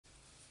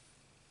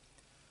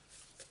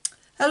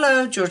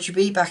Hello, Georgie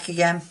B back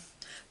again.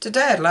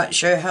 Today I'd like to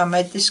show you how I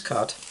made this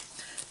card.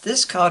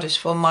 This card is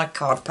for my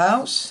card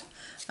pals,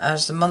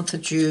 as the month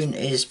of June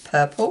is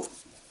purple,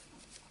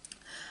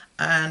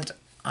 and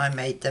I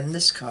made them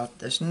this card.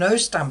 There's no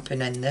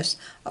stamping in this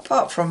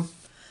apart from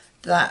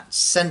that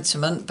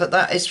sentiment, but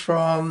that is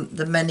from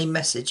the many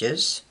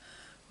messages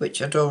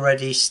which I'd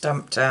already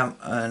stamped out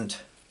and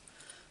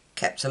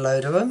kept a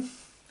load of them,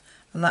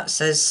 and that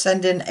says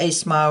sending a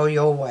smile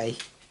your way.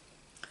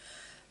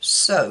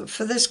 So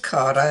for this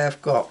card I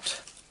have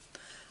got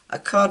a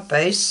card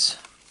base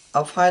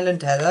of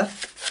Highland Heather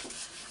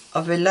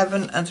of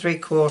 11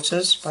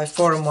 3/4 by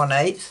 4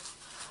 1/8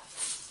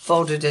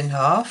 folded in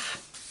half.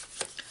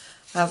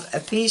 I have a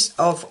piece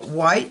of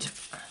white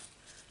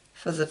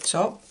for the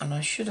top, and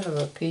I should have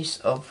a piece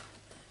of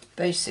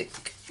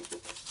basic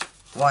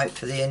white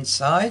for the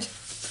inside.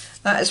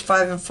 That is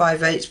 5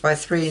 5/8 by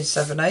 3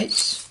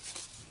 7/8.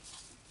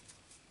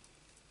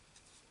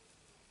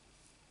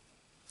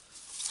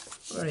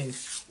 Where are you?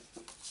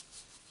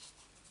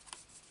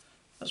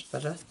 That's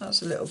better.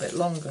 That's a little bit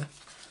longer.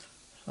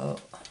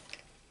 So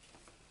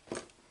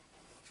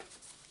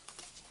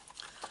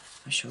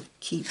I shall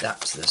keep that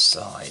to the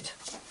side.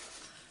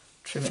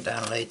 Trim it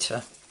down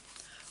later.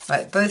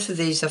 Right, both of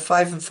these are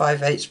 5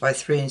 5/8 by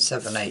 3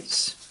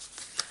 7/8.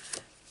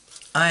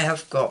 I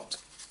have got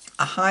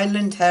a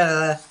Highland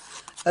Heather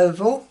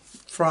oval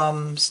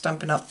from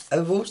Stampin' Up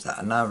ovals that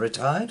are now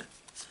retired.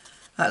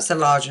 That's the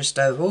largest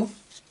oval.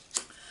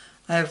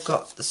 I have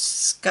got the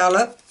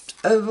scalloped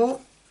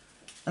oval,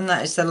 and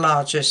that is the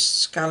largest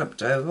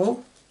scalloped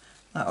oval.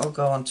 That will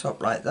go on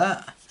top like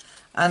that.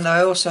 And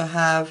I also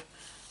have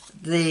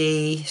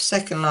the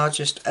second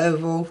largest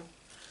oval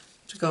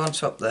to go on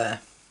top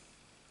there.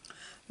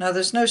 Now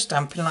there's no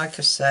stamping, like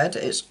I said,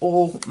 it's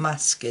all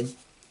masking.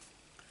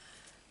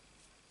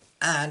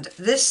 And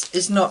this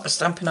is not a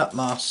Stampin' Up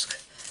mask.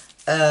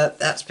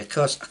 That's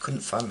because I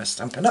couldn't find my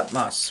Stampin' Up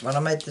masks when I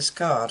made this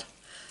card.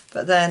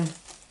 But then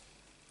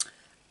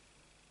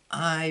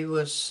I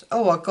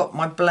got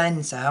my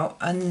blends out,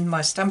 and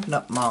my Stampin'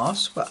 Up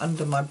masks were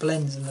under my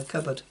blends in the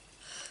cupboard.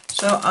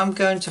 So I'm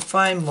going to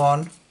find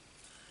one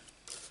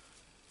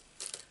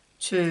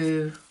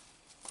to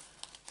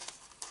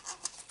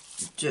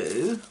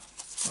do.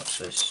 What's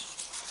this?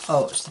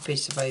 Oh, it's the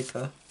piece of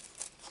paper.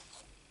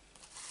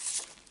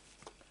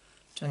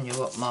 Tell you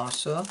what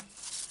masks are.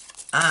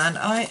 And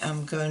I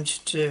am going to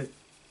do,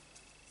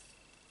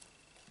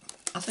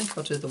 I think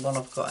I'll do the one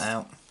I've got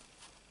out.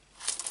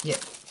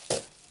 Yep.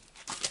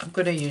 I'm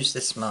going to use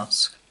this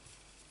mask.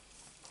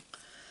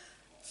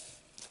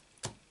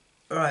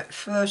 Right,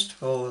 first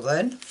of all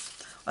then,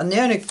 and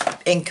the only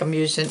ink I'm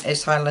using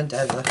is Highland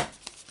Heather.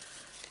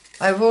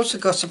 I've also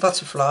got a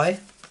butterfly,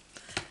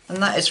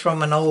 and that is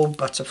from an old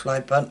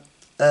butterfly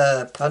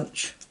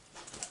punch.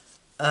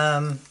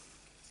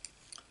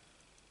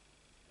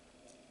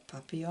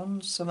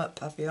 Papillon, something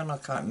papillon, I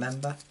can't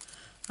remember.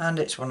 And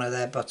it's one of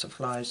their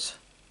butterflies.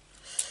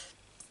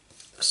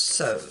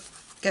 So,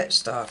 get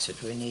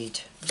started. We need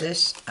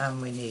this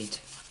and we need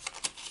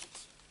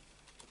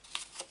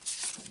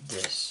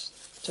this.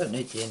 Don't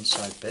need the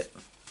inside bit.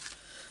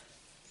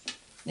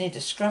 Need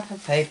a scrap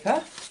of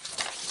paper.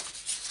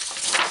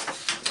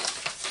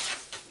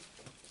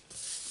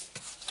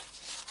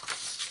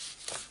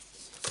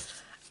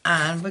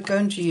 And we're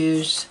going to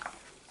use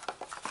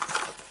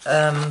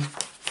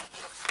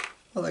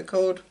what they're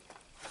called,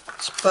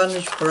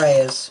 sponge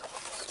brayers.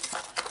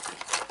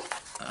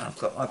 I've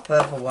got my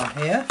purple one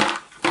here.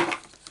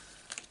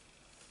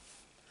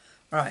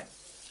 Right,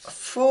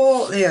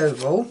 for the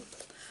oval,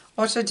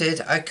 what I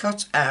did, I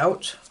cut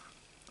out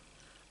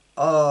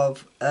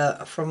of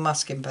from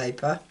masking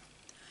paper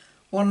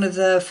one of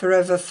the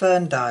Forever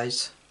Fern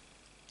dies,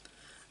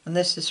 and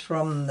this is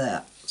from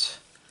that,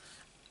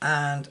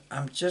 and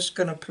I'm just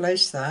going to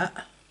place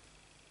that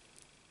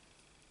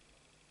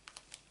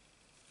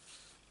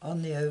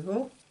on the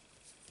oval.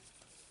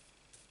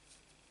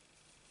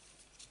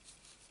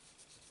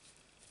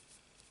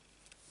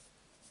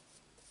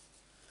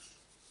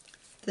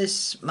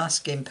 This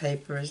masking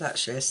paper is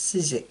actually a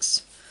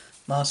Sizzix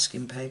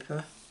masking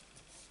paper,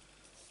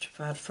 which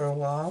I've had for a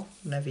while,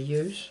 never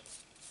use.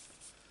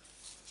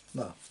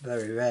 Well,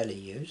 very rarely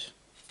use.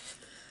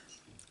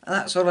 And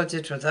that's all I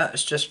did with that,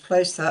 is just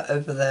place that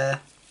over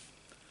there,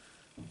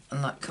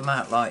 and that come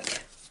out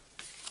like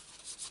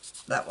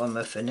that when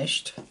we're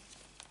finished.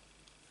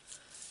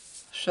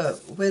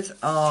 So with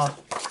our,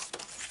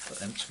 put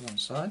them to one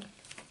side,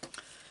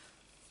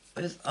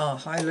 with our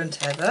Highland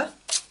Heather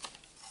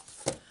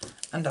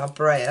and our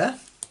brayer,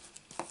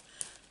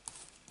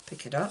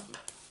 pick it up,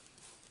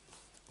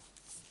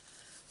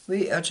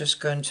 we are just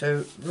going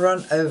to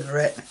run over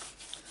it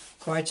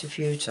quite a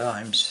few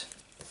times.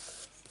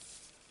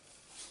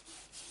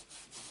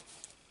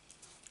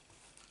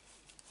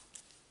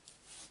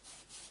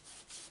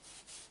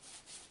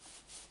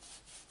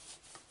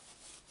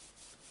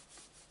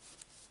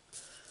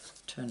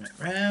 Turn it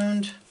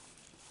round.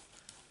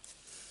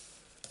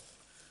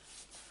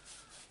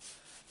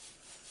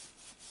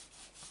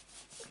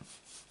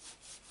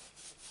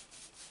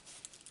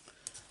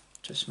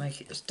 Just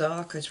make it as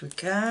dark as we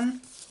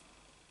can.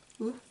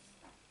 Ooh.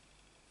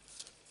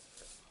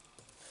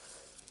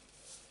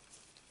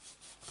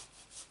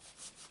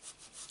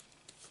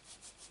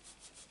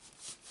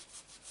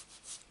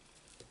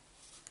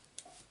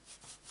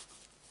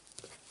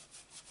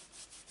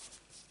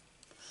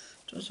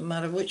 Doesn't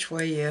matter which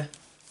way you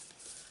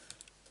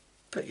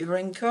put your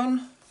ink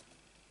on,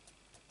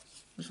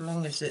 as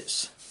long as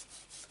it's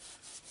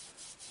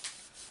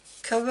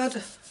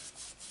covered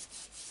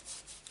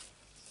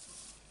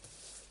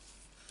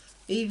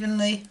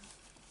evenly.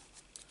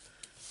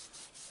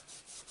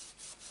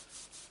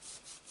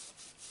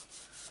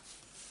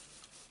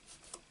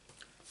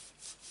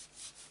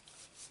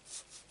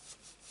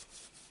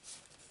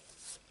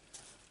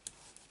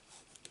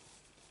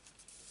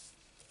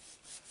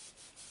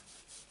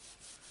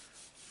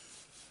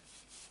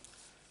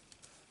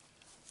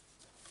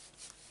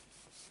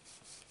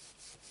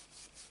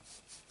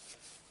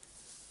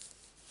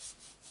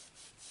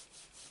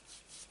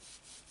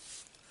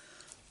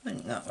 I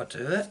think that will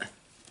do it.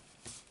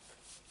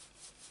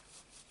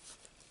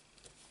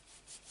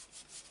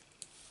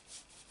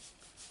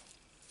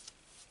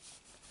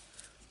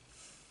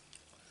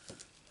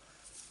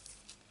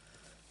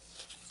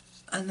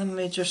 And then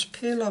we just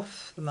peel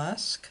off the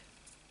mask.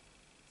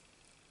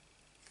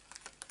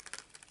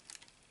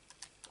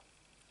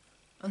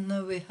 And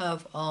there we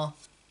have our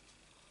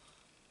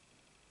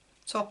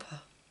topper.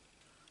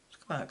 It's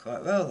come out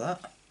quite well,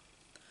 that.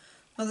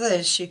 Now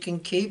this you can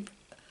keep.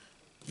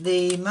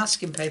 The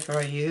masking paper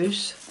I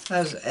use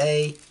has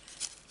a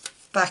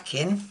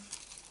backing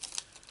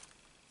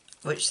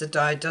which the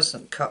die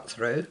doesn't cut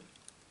through,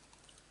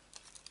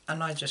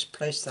 and I just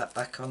place that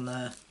back on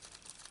there.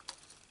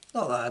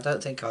 Not that I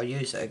don't think I'll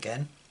use it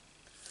again.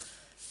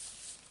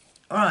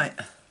 Alright,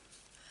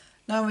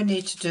 now we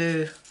need to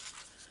do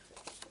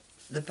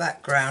the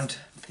background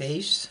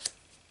piece.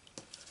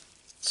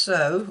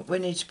 So we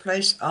need to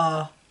place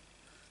our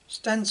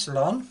stencil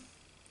on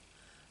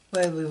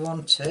where we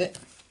want it.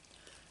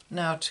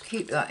 Now to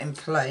keep that in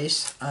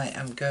place, I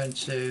am going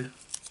to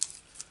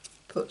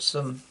put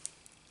some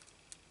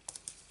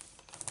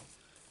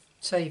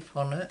tape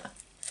on it.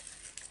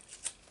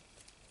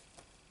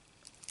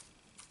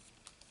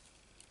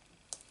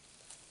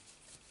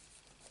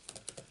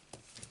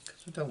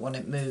 Because I don't want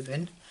it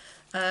moving.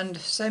 And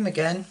same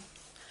again,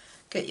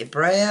 get your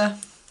brayer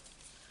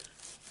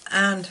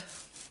and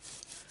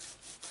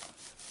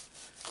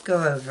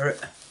go over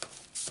it.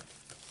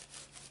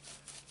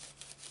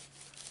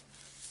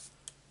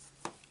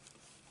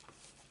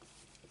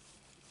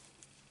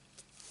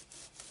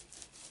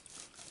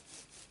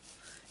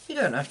 You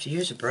don't have to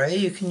use a brayer,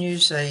 you can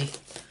use a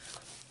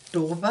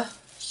dauber,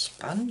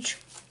 sponge,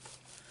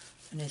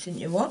 anything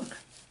you want.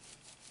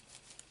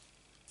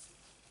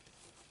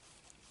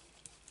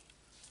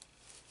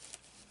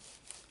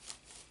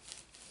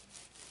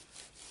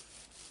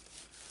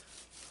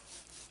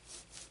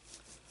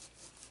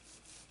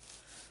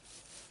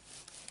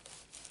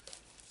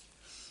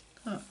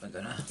 Oh, we're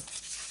going to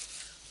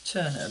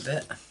turn it a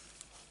bit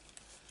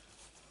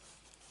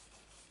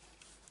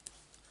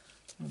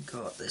and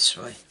go up this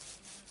way.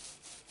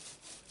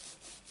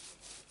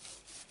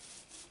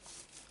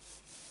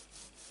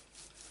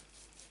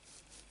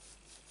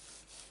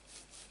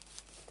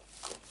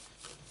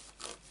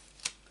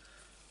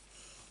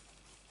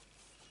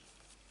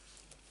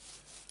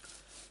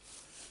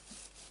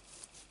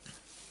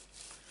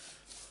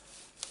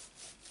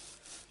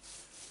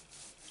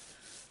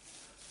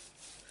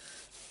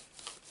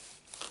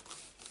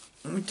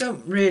 We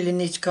don't really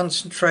need to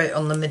concentrate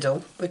on the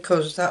middle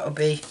because that will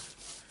be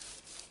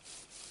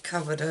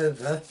covered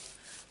over,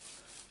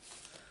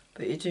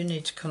 but you do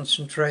need to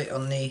concentrate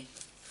on the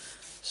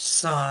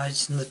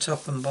sides and the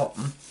top and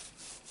bottom.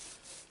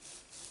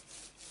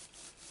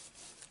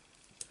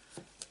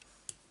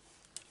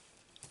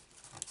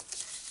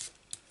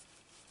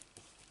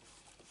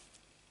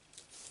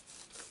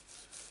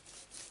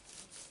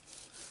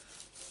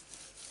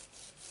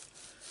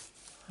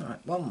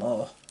 Alright, one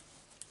more.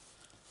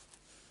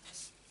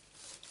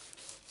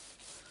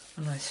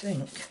 And I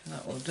think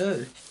that will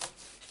do.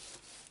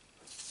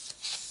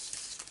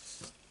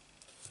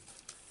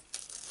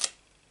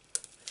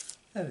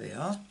 There we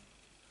are.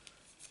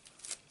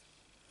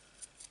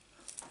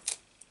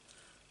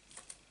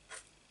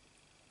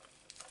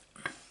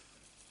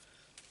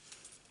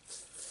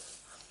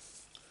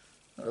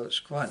 That looks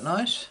quite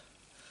nice.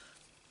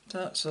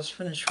 That's us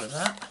finished with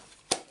that.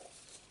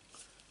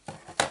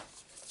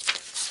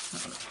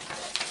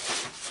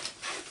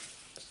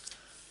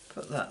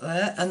 Put that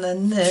there, and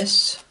then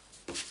this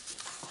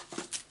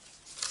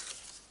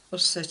will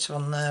sit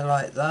on there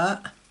like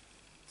that,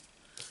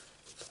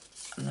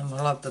 and then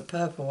we'll have the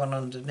purple one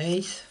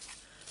underneath,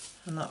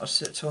 and that will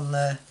sit on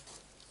there.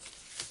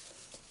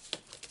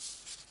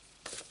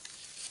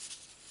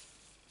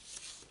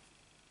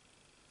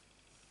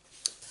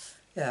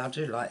 Yeah, I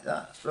do like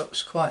that.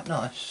 Looks quite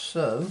nice.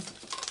 So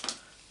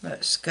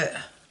let's get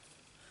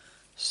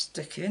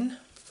sticking.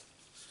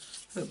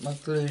 Hope my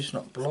glue's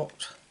not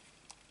blocked.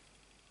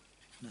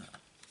 No.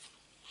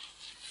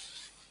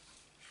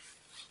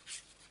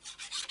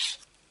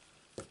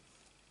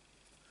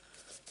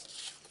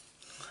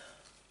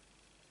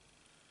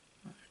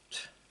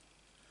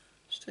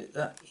 stick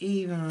that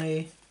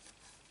evenly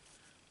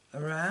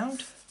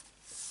around.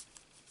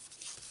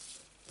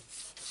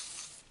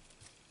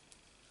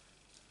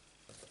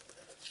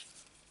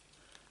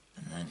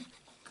 And then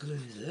glue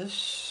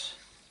this.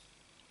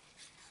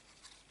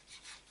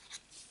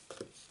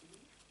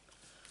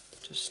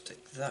 Just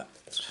stick that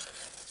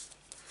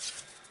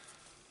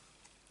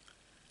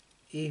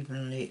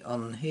evenly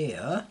on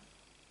here.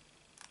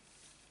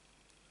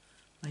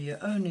 Now you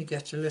only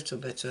get a little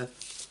bit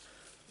of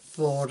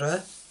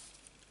border,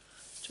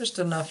 just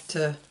enough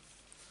to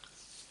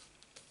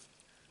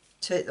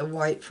take the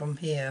white from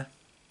here,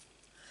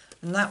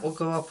 and that will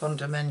go up on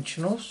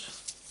dimensionals.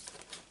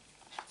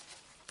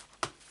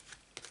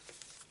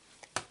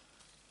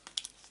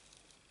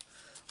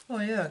 Oh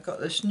yeah, I got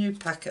this new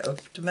packet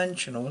of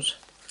dimensionals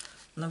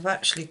and I've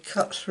actually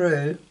cut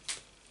through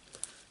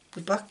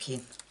the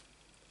backing.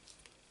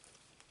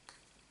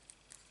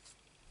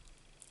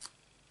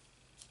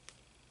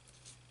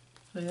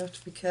 So you have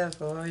to be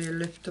careful how you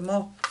lift them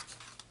up.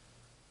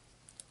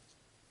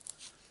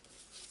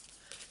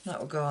 That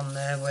will go on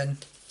there when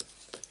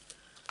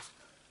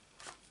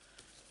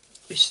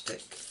we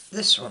stick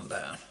this one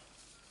down.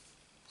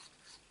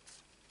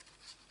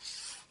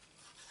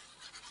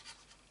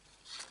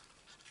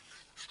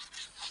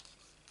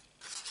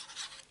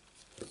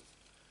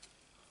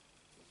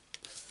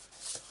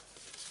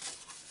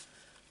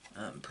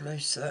 And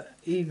place that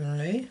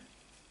evenly.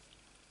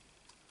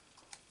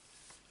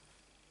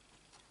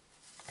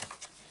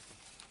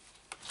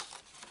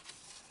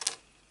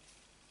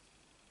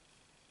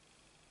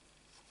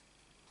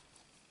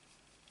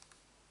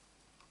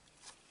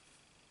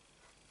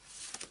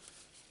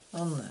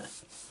 On there.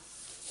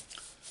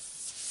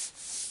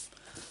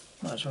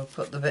 Might as well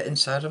put the bit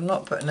inside. I'm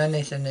not putting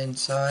anything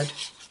inside.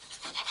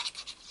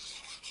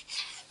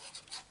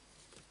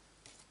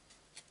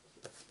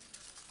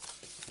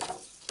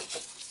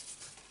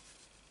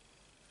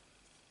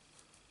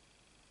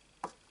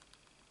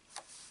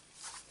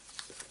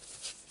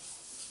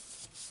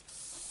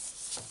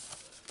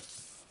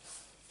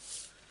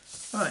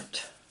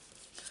 Right,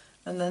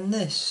 and then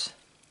this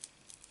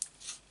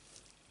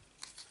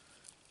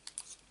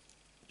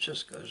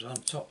just goes on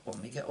top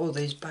when we get all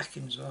these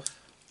backings off.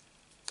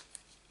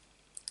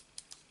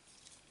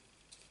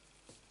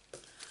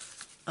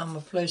 And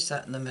we'll place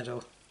that in the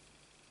middle,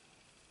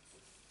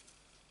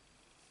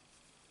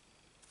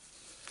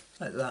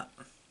 like that.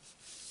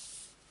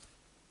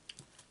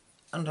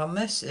 And our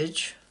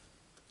message,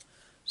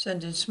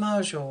 sending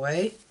smiles your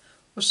way,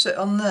 will sit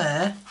on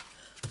there.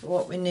 But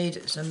what we need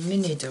is a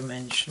mini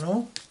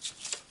dimensional.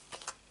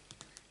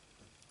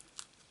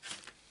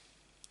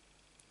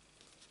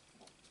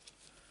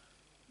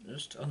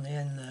 Just on the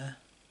end there.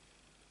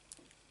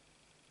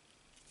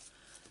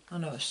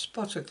 And a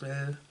spot of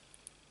glue.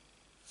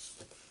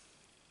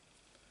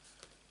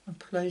 And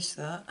place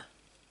that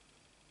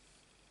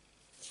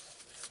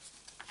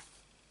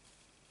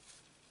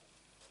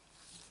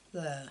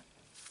there.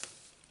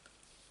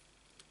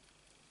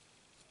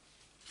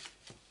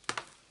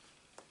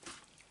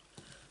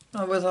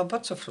 Now with our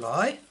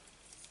butterfly,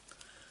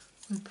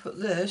 we put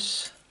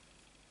this,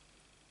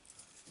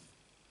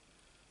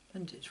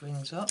 bend its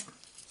wings up,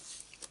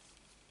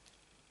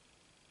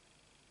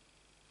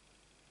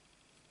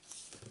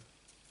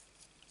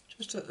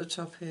 just at the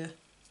top here.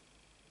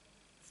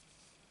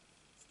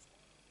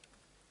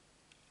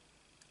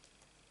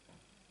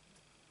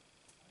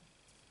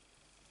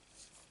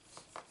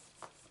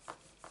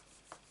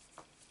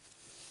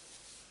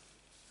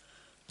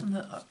 And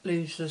that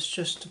leaves us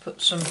just to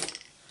put some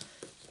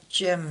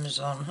gems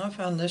on. I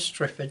found this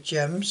strip of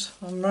gems.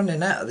 I'm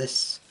running out of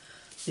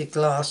the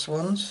glass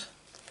ones.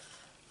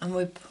 And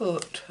we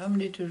put, how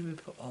many did we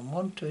put on?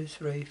 1, 2,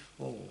 3,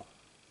 4.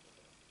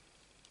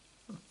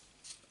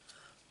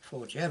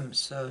 4 gems,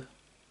 so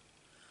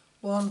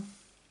 1,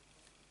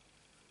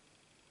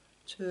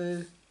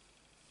 2,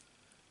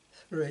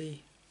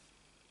 3,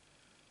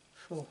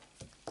 4.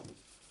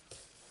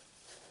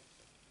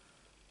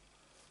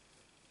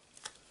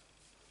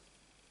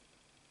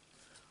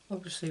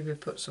 Obviously we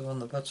put some on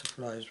the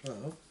butterfly as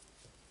well.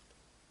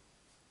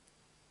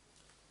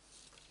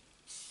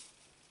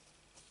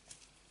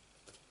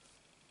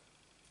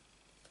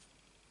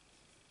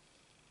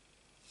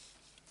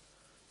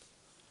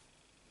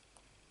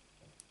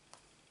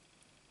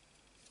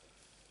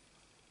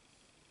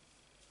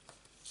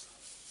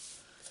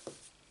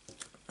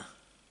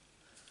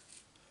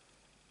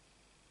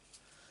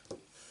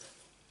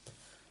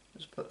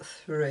 Let's put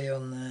 3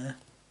 on there.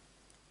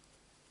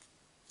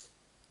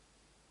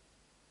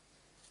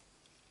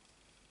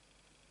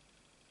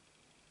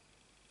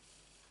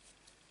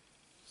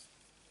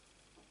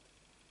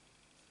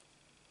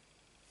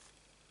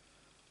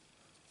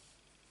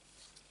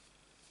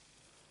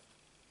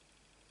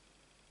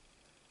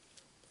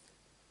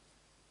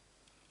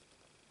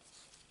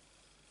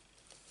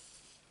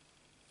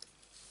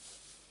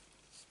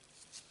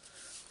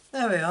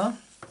 There we are.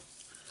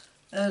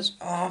 There's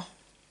our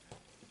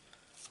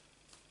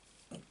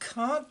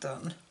card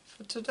done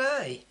for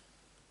today.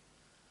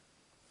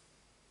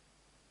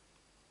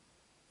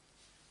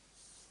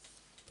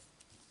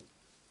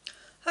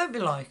 hope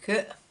you like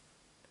it.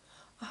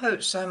 I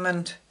hope Sam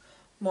and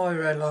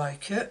Moira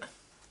like it,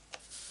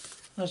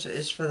 as it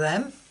is for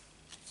them.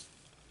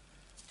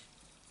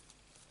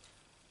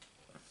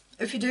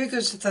 If you do, give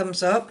us a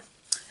thumbs up.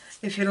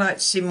 If you'd like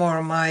to see more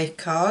of my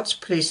cards,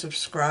 please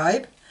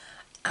subscribe.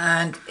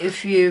 And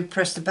if you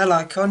press the bell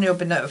icon, you'll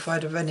be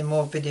notified of any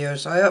more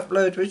videos I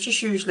upload, which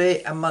is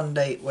usually a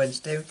Monday,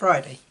 Wednesday and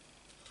Friday.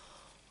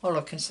 All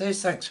I can say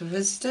is thanks for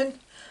visiting,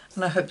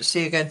 and I hope to see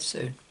you again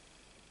soon.